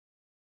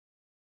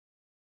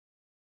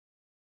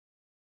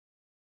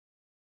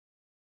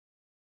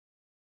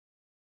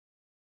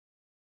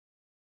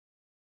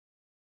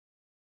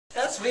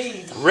That's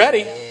me.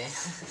 Ready,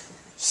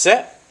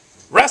 set,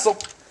 wrestle.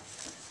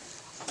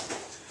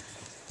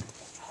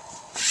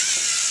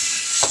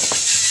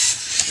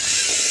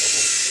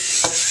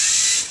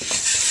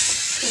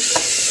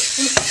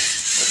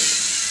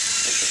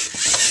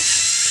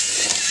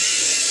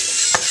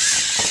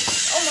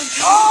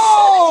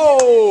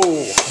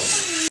 Oh!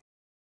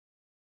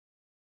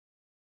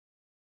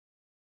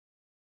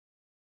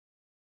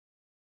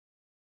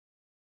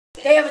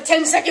 They have a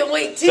 10-second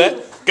wait too.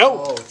 Set,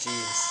 go. Oh,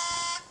 jeez.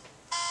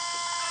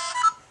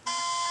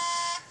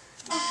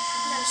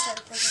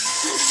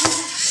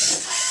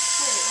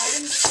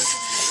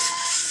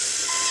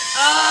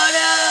 Oh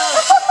no!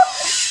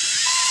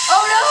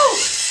 Oh no!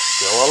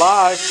 Still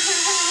alive.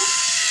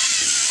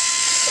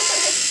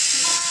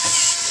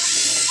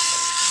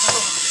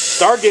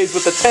 Stargaze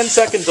with a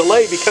 10-second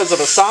delay because of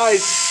a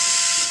size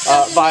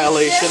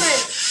violation.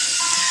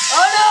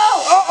 Oh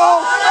no!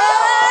 Uh-oh!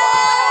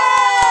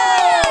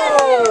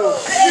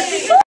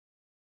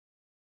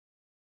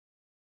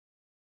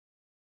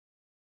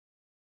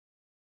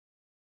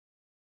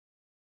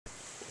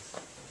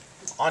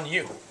 On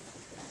you,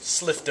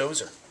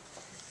 SlifDozer.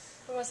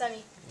 What's that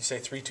mean? You say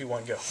 3, 2,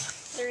 1, go.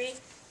 3,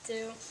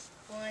 2,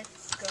 1,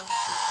 go.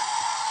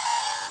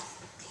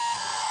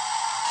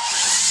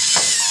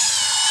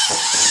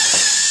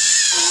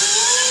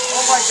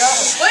 Oh my god.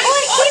 Wait,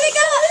 where'd it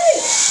go?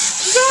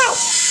 Go!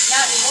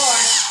 Not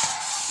anymore.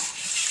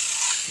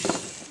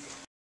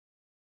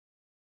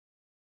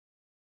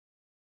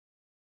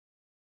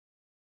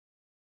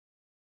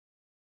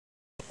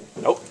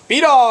 Nope.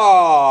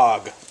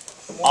 B-Dog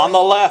on the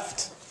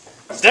left.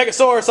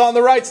 Stegosaurus on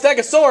the right.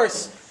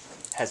 Stegosaurus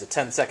has a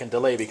 10-second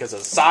delay because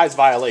of a size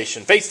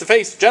violation. Face to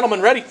face.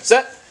 Gentlemen, ready,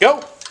 set,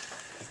 go.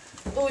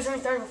 Oh, he's only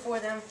 30 before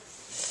them.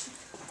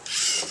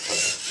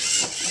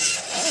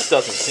 That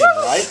doesn't seem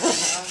right.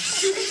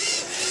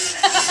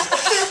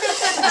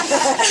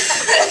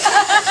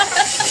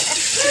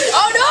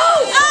 Oh no!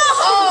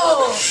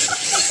 Oh!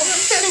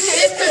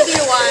 This could be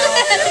a while.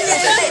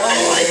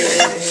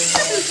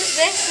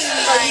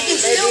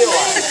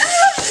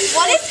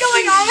 What is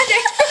going on with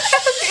it?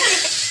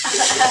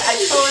 I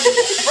told you.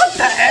 What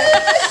the heck?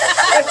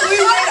 If we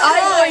win,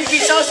 I'm going to be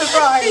so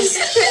surprised.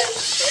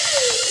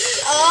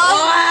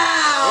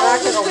 Wow! You're not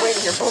going to win.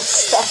 You're both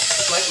stuck.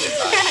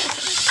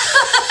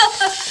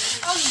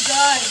 I'm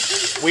done.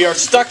 We are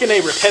stuck in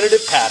a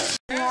repetitive pattern.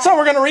 So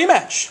we're going to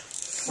rematch.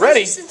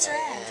 Ready,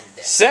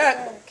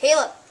 set,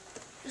 Caleb,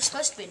 there's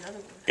supposed to be another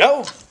one.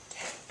 go.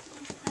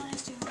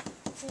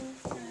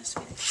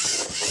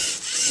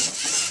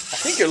 I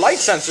think your light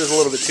sensor is a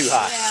little bit too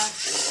high. Yeah.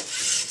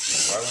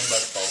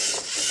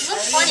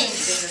 Looks funny.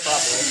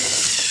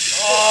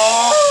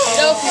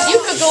 No, because you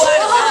could go out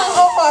of bounds.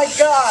 Oh my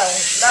god.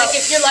 Like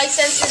if your light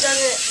sensor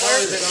doesn't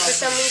work for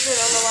some reason,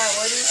 I don't know why it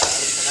wouldn't.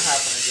 It's going to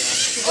happen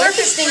again. What if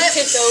this thing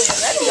tipped over?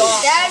 That'd be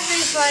awesome. That'd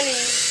be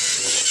funny.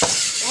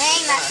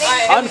 Dang, that thing.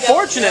 Alright, here we go.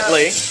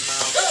 Unfortunately,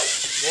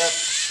 Yep.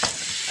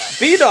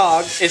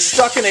 B-Dog is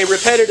stuck in a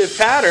repetitive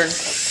pattern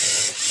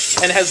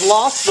and has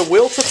lost the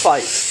will to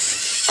fight.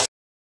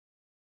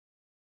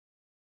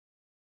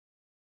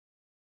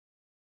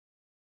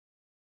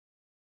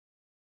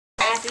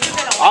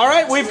 All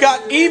right, we've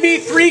got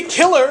EV3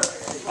 Killer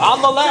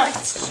on the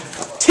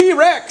left,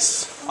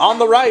 T-Rex on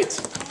the right.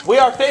 We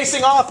are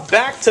facing off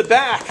back to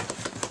back.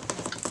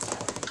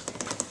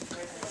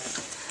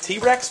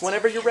 T-Rex,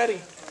 whenever you're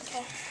ready.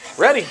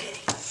 Ready,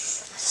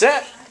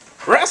 set,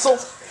 wrestle.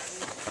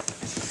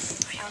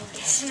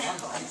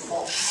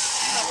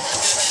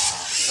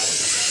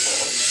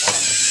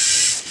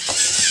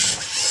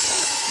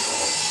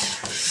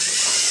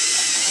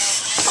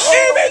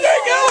 EV3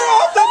 Killer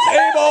off the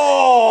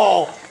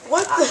table.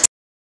 What the?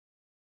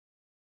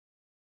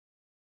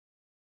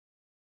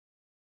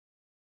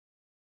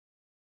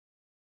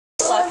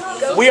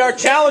 We are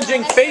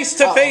challenging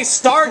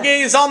face-to-face.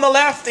 Stargaze on the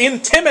left,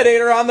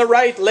 Intimidator on the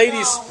right.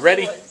 Ladies,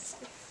 ready,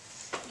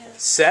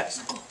 set,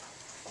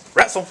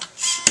 wrestle.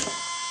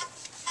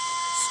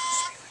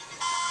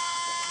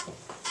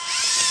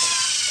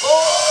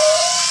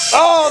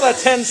 Oh, the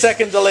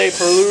 10-second delay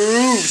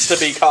proves to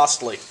be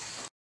costly.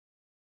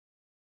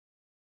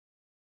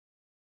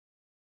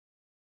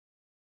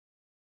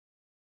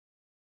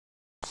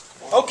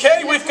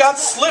 Okay, we've got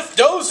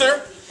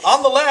SlifDozer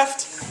on the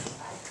left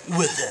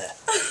with a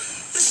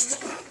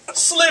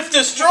Slif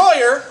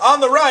Destroyer on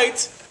the right.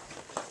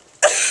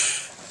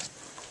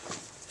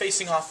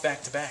 Facing off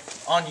back to back.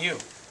 On you.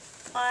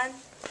 1,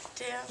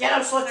 2. Get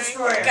him, Slif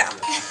Destroyer. Go.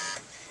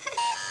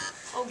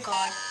 Oh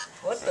god.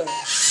 What the?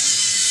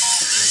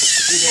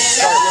 You didn't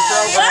start your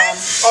program.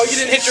 Oh, you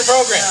didn't hit your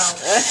program.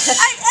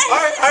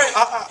 Alright.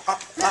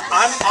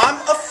 I'm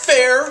a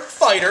fair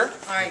fighter.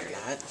 Alright.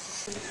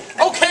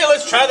 Okay,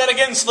 let's try that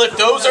again.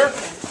 SlifDozer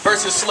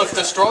versus Slif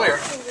Destroyer.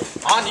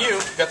 On you.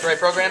 Got the right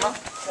program up?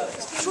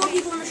 Are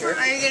you gonna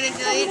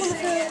do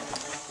it?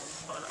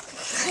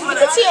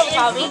 Let's see over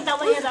top. Don't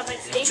put hands up.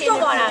 Let's go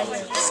on out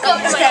here. Let's go.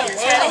 Let's go.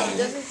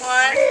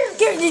 1,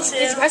 Did you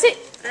press it?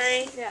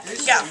 3,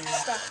 go.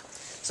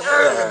 Someone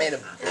ever made a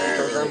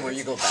program where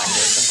you go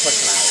backwards and click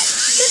them out.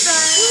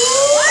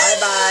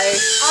 Bye-bye.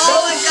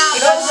 Oh my god.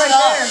 It was right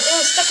there. It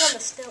was stuck on the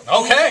stilt.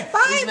 Okay.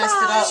 He's messed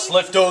it up.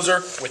 SlifDozer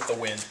with the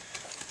win.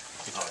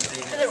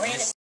 Because it ran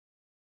it.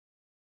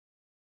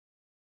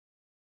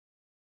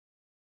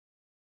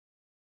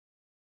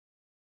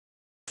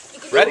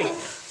 Ready,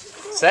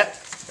 set,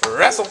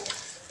 wrestle.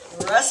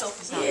 Wrestle.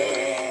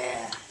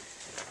 Yeah.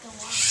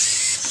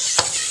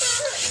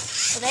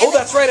 Oh,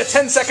 that's right, a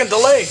 10-second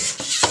delay.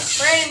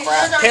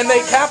 Can they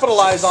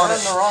capitalize on Run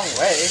it? the wrong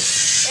way.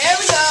 There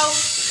we go.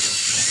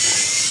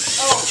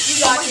 Oh, you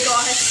got it.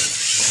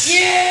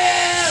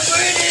 Yeah,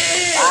 we're in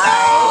it.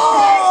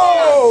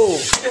 Oh!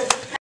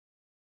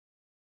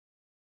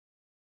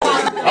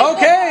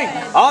 Okay,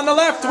 on the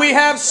left we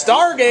have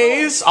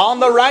Stargaze. On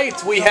the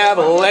right we have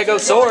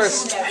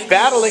Legosaurus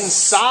battling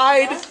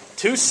side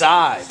to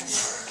side.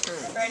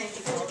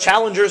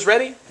 Challengers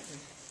ready?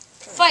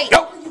 Fight.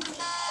 Go!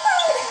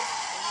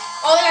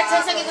 Oh, they got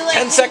 10 seconds delay.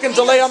 10-second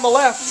delay on the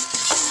left.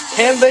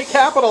 Can they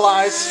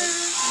capitalize?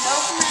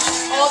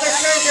 All their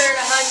turns are at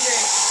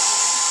 100.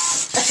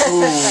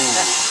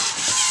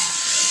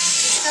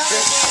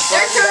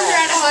 Their turns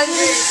are at 100.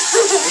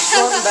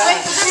 Going back.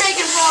 Wait, but they're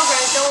making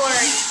progress, don't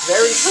worry.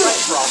 Very slight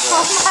progress.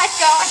 Oh my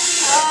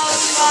gosh. Oh my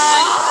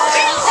god.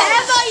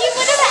 I thought you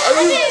would have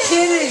Are you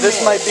kidding me?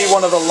 This might be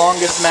one of the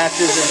longest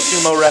matches in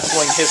sumo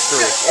wrestling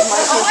history. It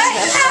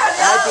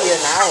might be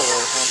an hour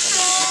or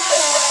something.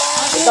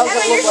 It doesn't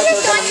look like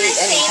they're going to meet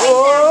any.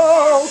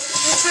 Whoa! Are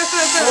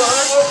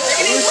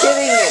you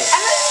kidding me?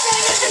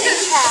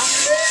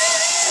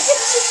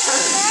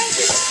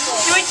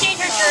 Do we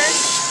change our turn?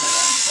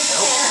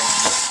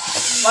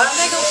 Why don't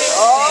they go 50?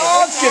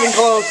 Oh, it's getting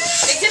close.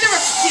 They said they were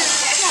cute.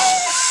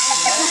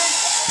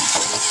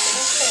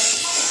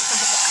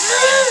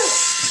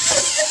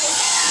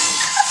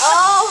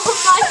 Oh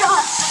my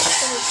god.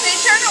 They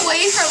turn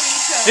away from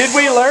each other. Did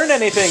we learn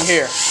anything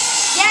here?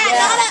 Yeah,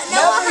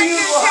 no 100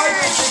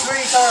 turns.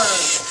 degree turn.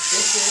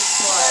 This is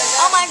slow.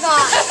 Oh my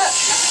god.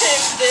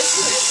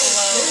 This is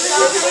slow.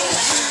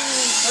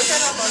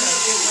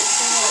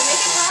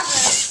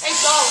 Hey,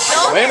 go.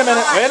 Wait a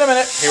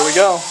minute. Here we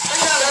go.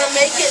 Gonna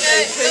make it.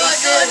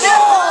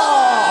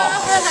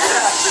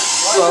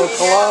 So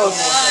close.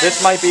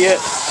 This might be it.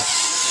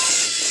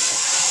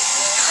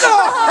 Oh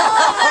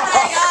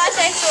my gosh,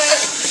 I swear.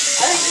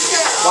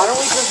 Why don't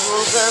we just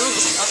move them?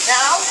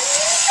 Now?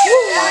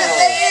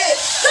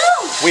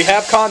 We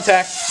have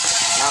contact.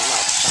 Not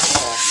much.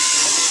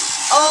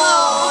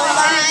 Oh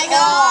my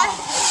god.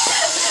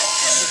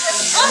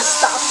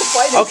 Stop the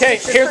fighting. Okay,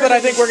 here's what I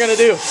think we're gonna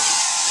do.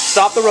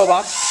 Stop the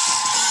robots.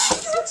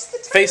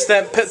 Face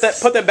them.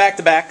 Put them back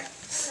to back.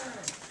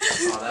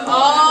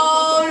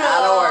 Oh no.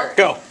 That'll work.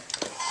 Go.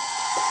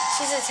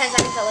 She's a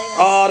 10-second delay.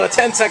 Oh, the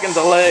 10-second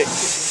delay.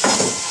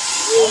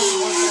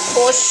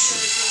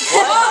 Push.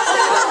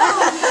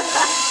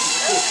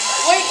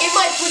 Wait, it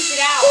might push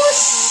it out.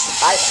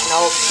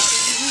 Nope.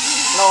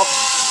 Nope.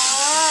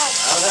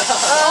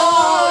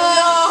 Oh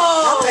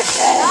no.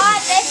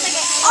 God, that's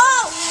again.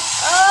 Oh!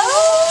 Oh!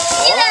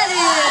 Get out of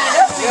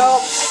here!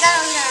 Nope. I got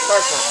him here.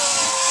 First one.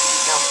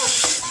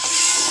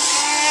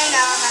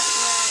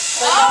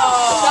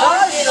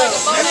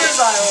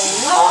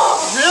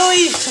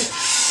 Really?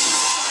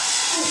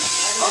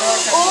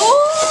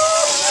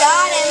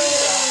 Got him.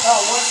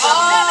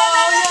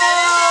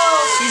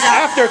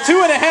 After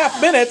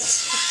 2.5 minutes,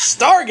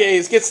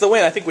 Stargaze gets the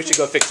win. I think we should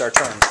go fix our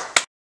turns.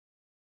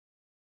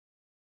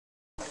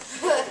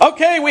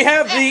 Okay, we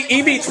have the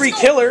EV3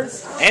 Killer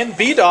and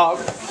B-Dog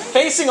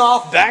facing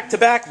off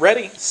back-to-back.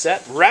 Ready,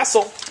 set,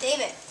 wrestle.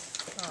 David.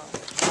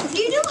 What are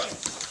you doing?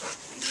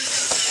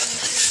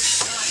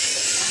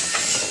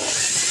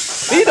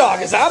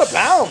 B-Dog is out of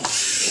bounds.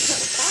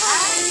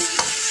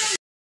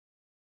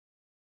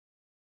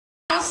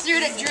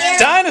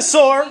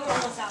 Dinosaur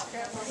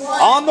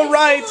on the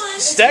right,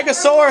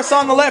 Stegosaurus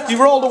on the left. You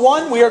rolled a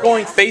 1. We are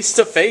going face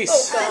to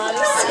face.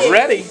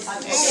 Ready,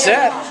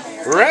 set,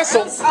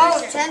 wrestle.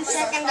 Oh,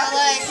 10-second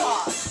delay.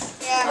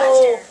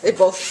 Yeah. They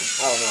both.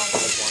 Oh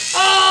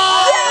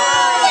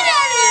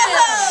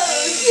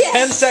no.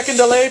 10-second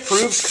delay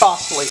proves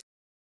costly.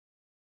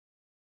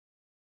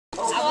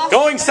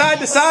 Going side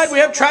to side, we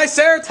have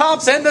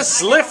Triceratops and the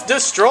Slif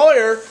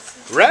Destroyer.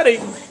 Ready,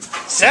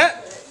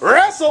 set,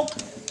 wrestle.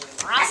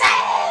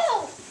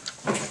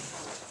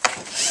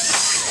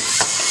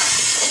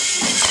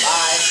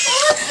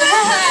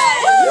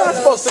 You're not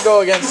supposed to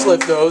go against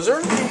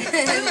SlifDozer.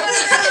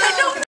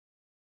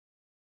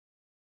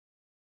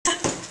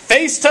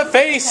 Face to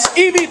face,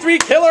 EV3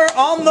 Killer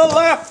on the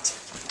left.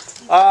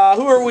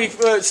 Who are we?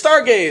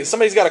 Stargaze.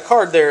 Somebody's got a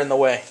card there in the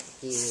way.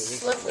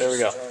 There we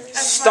go.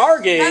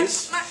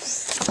 Stargaze.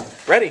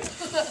 Ready.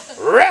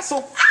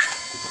 Wrestle.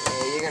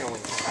 Yeah, you're gonna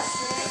win.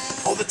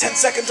 Oh, the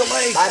 10-second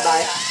delay. Bye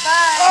bye.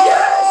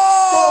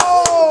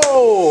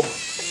 Oh!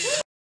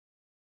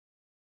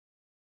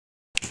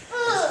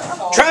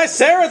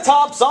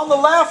 Triceratops on the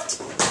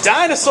left.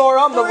 Dinosaur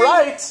on the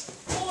right.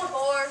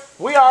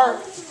 We are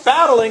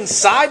battling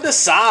side to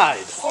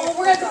side. Oh,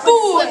 we're at the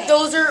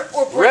SlifDozer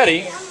or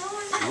Ready?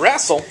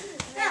 Wrestle.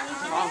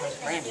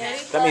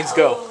 That means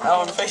go. I don't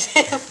want to face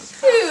him.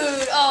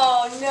 Dude,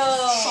 oh no.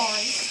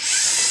 Sorry.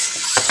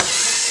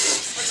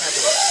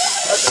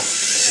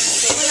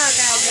 We're not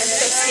gonna do this. I'm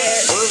so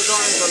scared.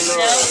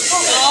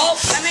 No,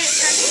 I made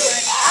it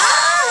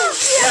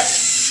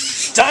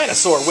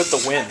Dinosaur with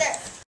the win.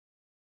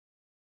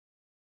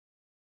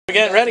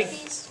 Again, ready?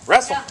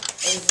 Wrestle.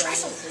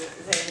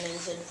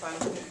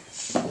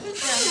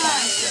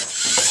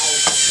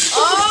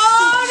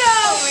 Oh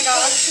no! Oh my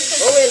gosh.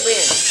 Who will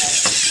win?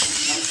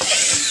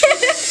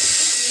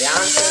 The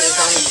answer is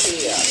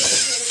unclear.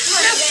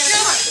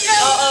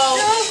 Uh-oh.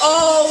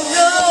 Oh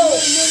no!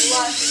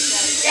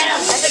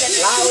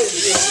 How is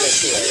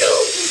this here?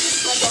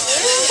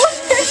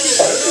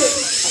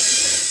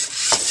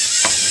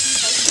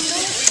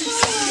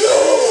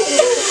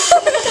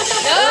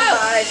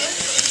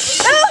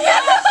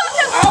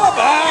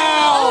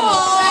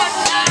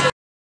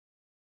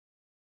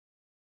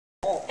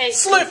 Hey,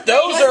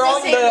 SlifDozer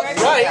on the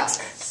right.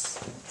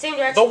 same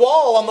direction. The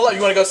wall on the left.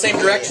 You want to go same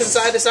direction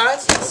side to side?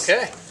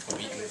 Okay.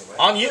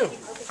 On you.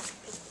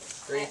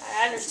 I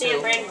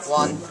understand Brandon's.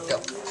 1,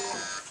 go.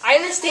 I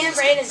understand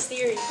Brandon's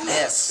theory.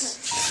 Yes.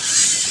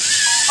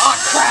 Oh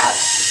crap!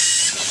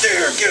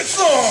 There, get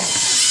some.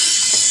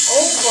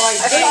 Oh my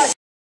god.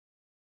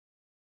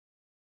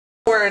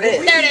 Where it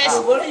is. There it is.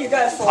 What are you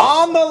guys for?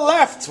 On the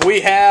left,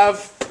 we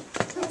have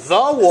the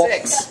wall.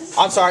 6.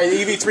 I'm sorry, the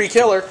EV3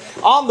 Killer.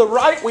 On the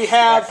right, we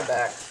have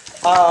Back.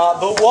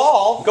 the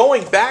wall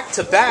going back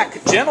to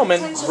back.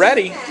 Gentlemen,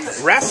 ready?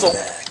 Wrestle.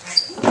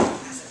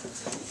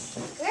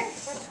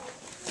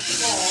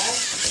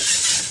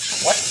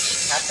 What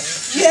happened?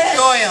 Yes!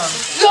 Go on.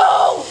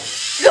 Go!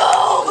 Go!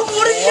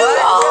 What are you doing?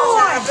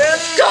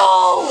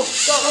 Go!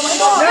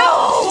 No!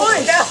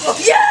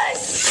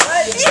 Yes!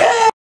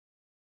 Yes!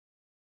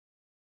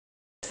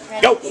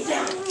 Go.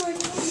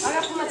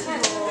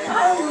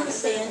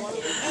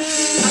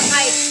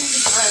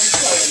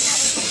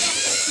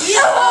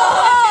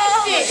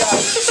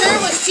 Sure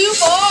was too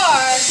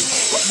far.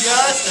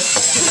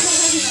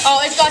 Oh,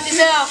 it's got this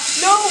now.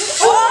 No!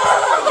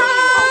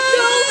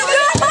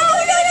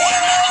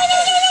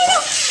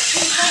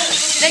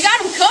 They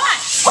got him caught!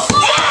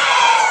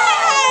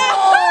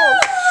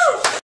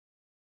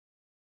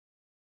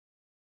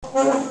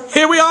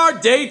 Here we are,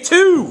 day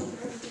 2.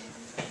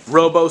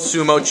 Robo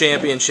Sumo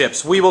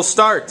Championships. We will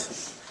start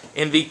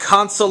in the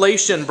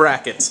consolation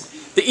bracket.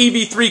 The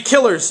EV3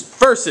 Killers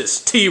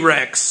versus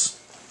T-Rex.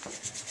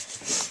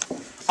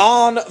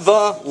 On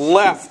the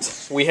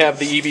left, we have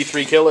the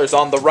EV3 Killers.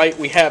 On the right,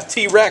 we have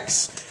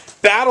T-Rex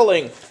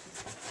battling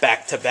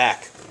back to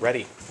back.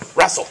 Ready?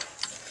 Wrestle.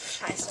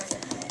 I started.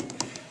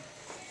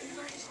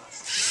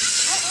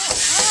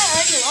 I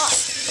already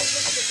lost.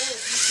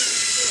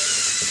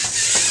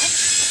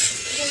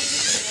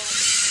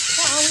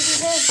 How would you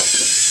win?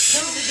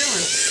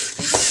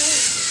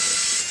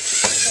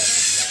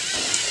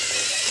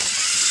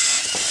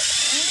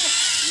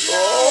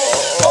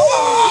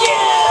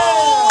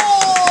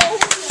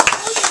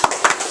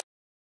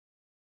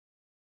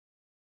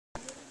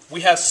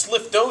 We have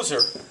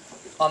SlifDozer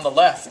on the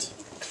left,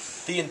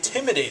 the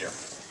Intimidator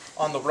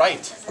on the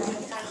right,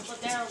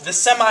 the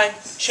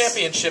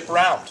semi-championship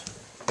round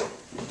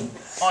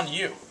on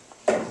you.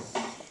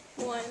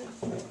 1,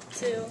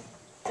 2,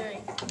 3.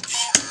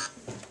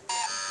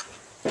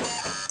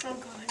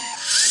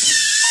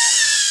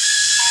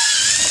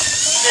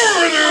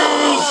 Oh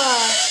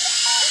god.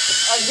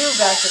 I do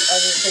back to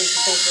face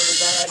to face with the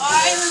bad.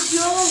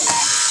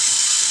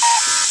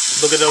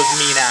 Look at those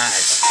mean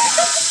eyes.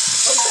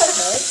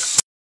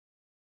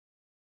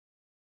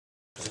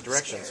 The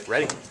directions.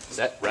 Ready,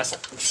 set, wrestle.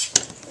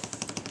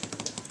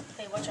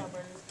 Hey, watch out,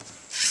 Brandon.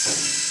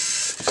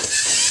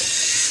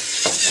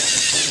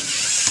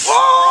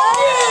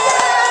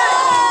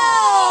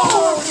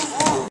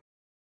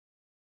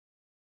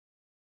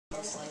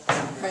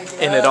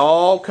 And it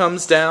all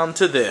comes down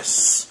to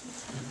this.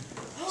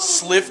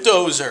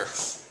 SlifDozer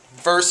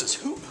versus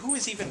who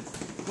is even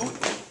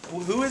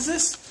who is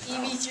this?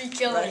 EV3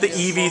 Killer. The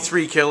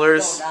EV3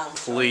 Killers.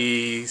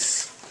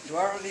 Please.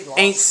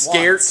 Ain't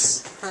scared.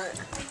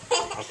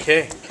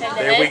 Okay,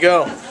 there we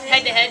go.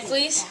 Head to head,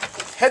 please.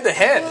 Head to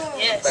head.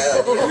 Yes.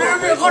 No.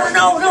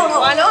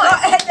 Why not?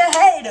 Head to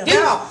head.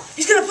 Yeah.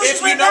 He's gonna push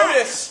If you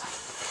notice,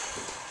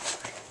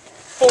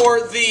 for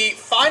the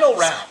final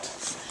round,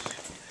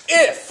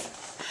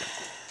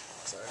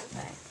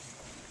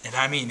 and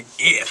I mean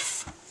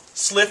if,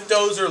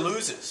 SlifDozer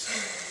loses,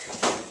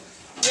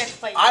 We have to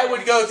fight. I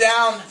would go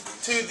down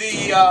to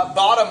the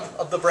bottom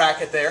of the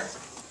bracket there.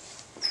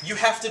 You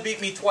have to beat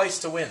me twice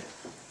to win.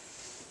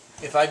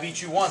 If I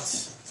beat you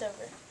once, It's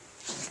over.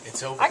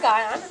 it's over. I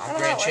got it. I'm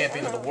grand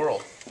champion of the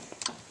world.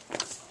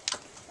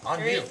 On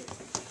 3, you.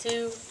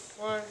 2,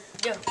 1,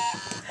 go.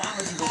 Why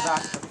would you go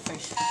back to the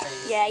face to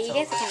face? Yeah, you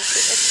guys are kind of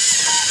stupid.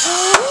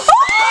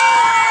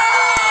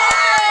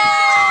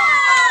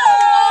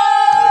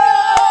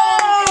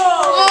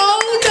 Oh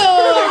no!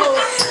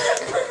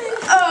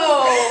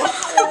 Oh!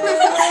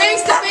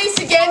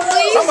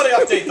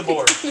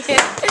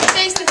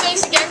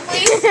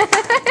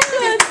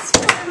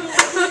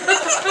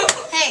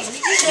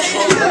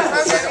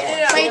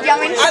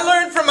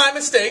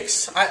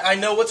 I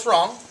know what's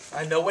wrong.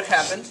 I know what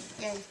happened.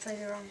 Yeah, you played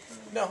it wrong.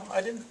 No,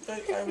 I didn't.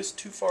 I was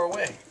too far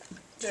away.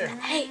 There.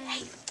 Hey.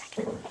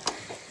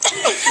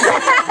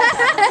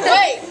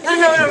 Wait.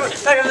 No.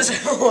 Back up this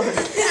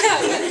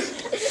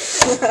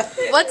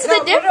What's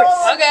the difference?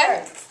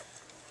 Okay.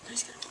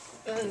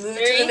 Move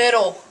to the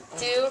middle.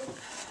 2,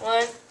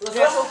 1.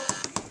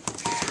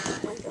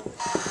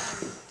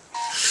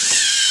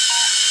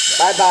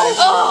 Bye-bye.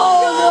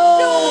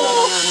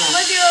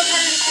 Must be a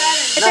repetitive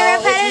pattern. It's a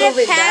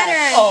repetitive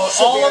pattern. Oh,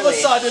 all of a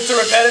sudden it's a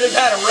repetitive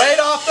pattern right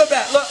off the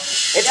bat. Look.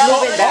 It's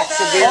moving back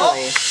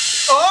severely.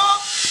 Oh.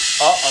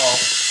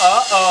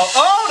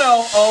 Oh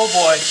no. Oh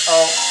boy.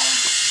 Oh.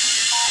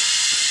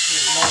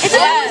 It's a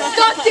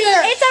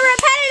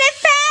repetitive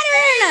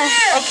pattern.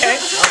 Okay.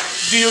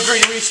 Do you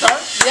agree to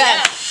restart?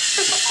 Yeah.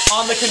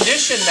 On the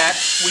condition that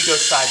we go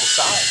side to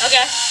side.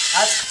 Okay.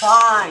 That's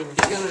fine.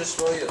 He's gonna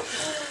destroy you.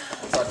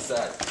 Side to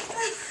side.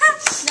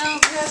 No, you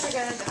guys are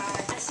gonna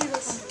die. I see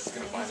this.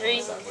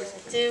 3,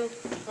 2,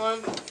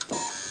 1.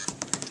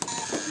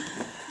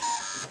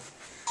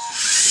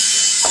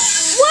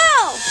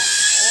 Whoa!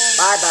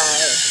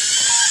 Bye-bye.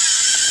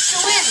 To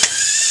win.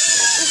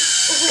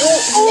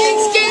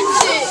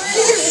 Against it.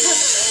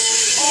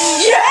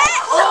 Yeah!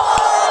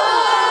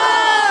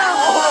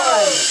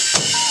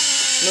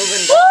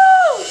 Moving back.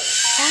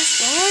 That's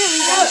scary.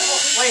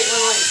 Wait.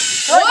 What?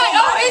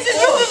 Oh, he's just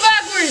moving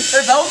backwards.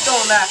 They're both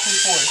going back and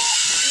forth.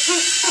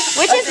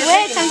 Which is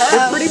which? I'm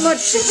They're so. pretty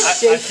much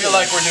I feel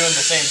like we're doing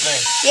the same thing.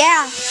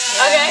 Yeah.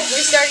 Okay,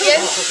 restart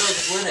again.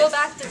 Go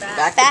back to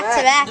back. Back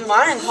to back. Dude,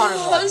 mine and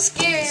Connor's I'm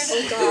scared.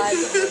 Oh God.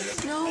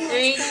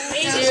 3,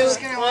 2,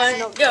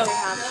 1, go.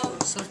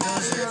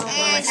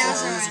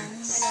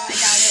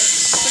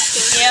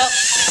 Yep.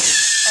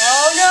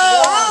 Oh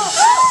no!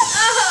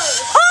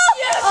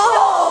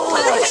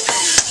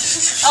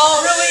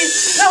 Oh, really?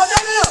 No.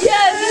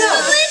 Yes!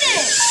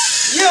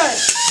 Yes.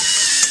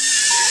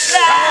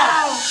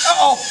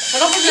 Uh-oh.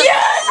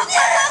 Yes!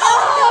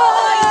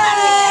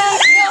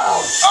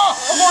 Oh,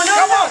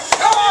 come on.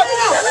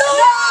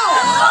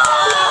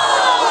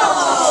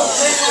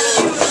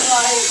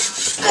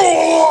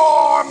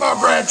 Oh, I'm the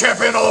grand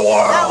champion of the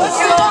world. That was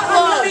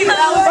You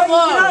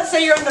cannot say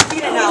you're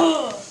undefeated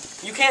now.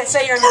 You can't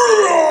say you're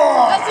undefeated.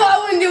 That's all I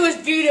want to do is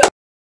beat him.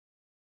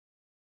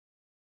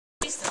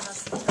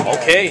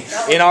 Okay,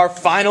 in our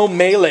final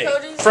melee,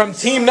 from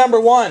team number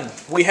 1,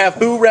 we have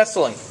who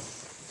wrestling?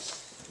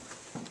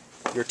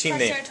 Your team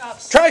name.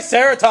 Triceratops.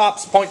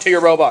 Triceratops. Point to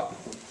your robot.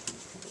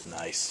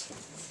 Nice.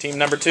 Team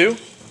number 2? The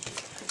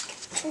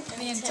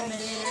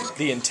Intimidator.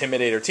 The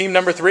Intimidator. Team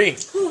number 3?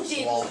 This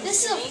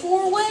is a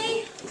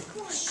 4-way?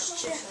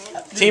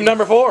 Team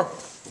number 4?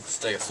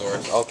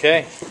 Stegosaurus.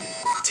 Okay.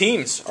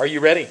 Teams, are you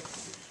ready?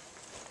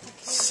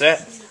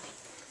 Set.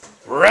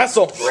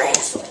 Wrestle.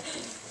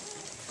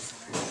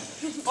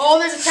 Oh,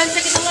 there's a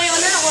 10-second delay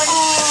on that one.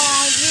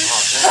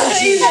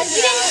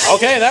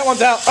 Okay, that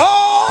one's out.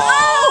 Oh!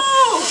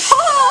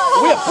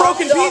 We have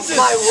broken pieces.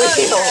 My wheel.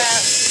 You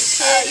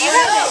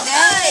have it.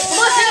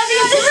 Come on,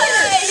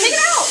 take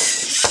it out.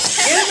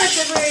 Get him a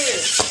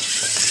defibrillator.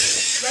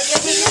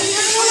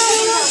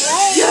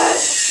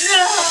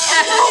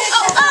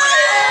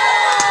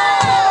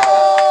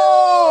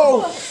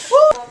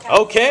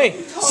 Okay,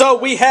 so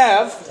we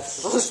have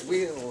Those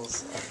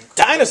wheels.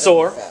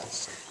 Dinosaur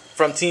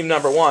from team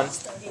number 1.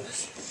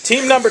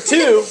 Team number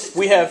 2,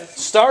 we have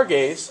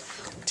Stargaze.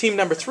 Team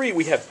number 3,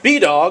 we have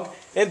B-Dog.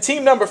 And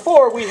team number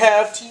 4, we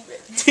have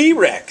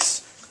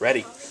T-Rex.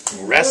 Ready?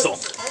 Wrestle.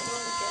 Hey,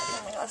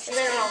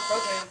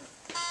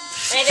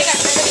 they got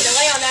 10-second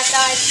delay on that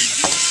side.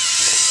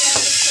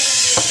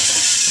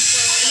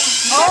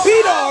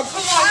 B-Dog.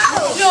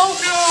 No.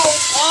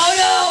 Oh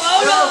no.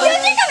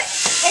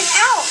 It's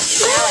out.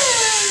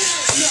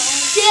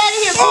 Get out of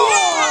here, Pete.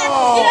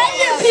 Oh. Get out of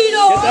here,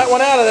 Pito. Get that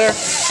one out of there.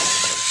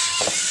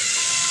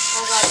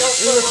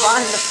 We were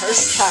fine the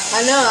first time.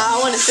 I know. I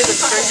want to see the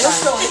first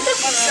time.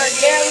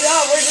 There we go.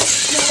 We're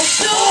just.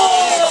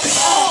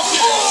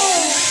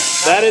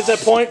 That is a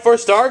point for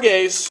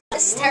Stargaze.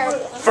 It's terrible.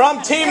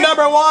 From team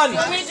number 1,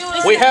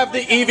 we have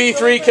the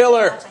EV3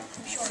 Killer.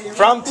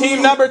 From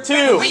team number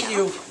 2,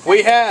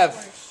 we have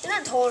You're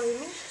not totally.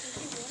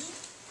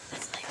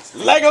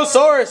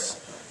 Legosaurus.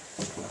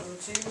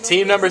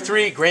 Team number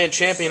 3, grand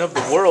champion of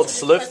the world,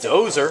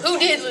 SlifDozer. Who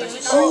did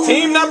lose?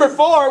 Team number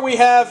 4, we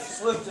have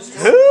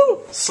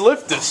who?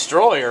 Slif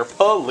Destroyer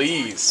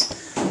Police.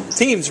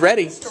 Teams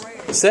ready,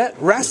 set,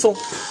 wrestle.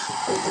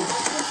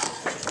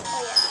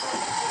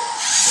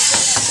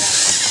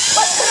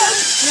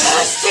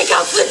 Take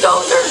out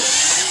SlifDozer.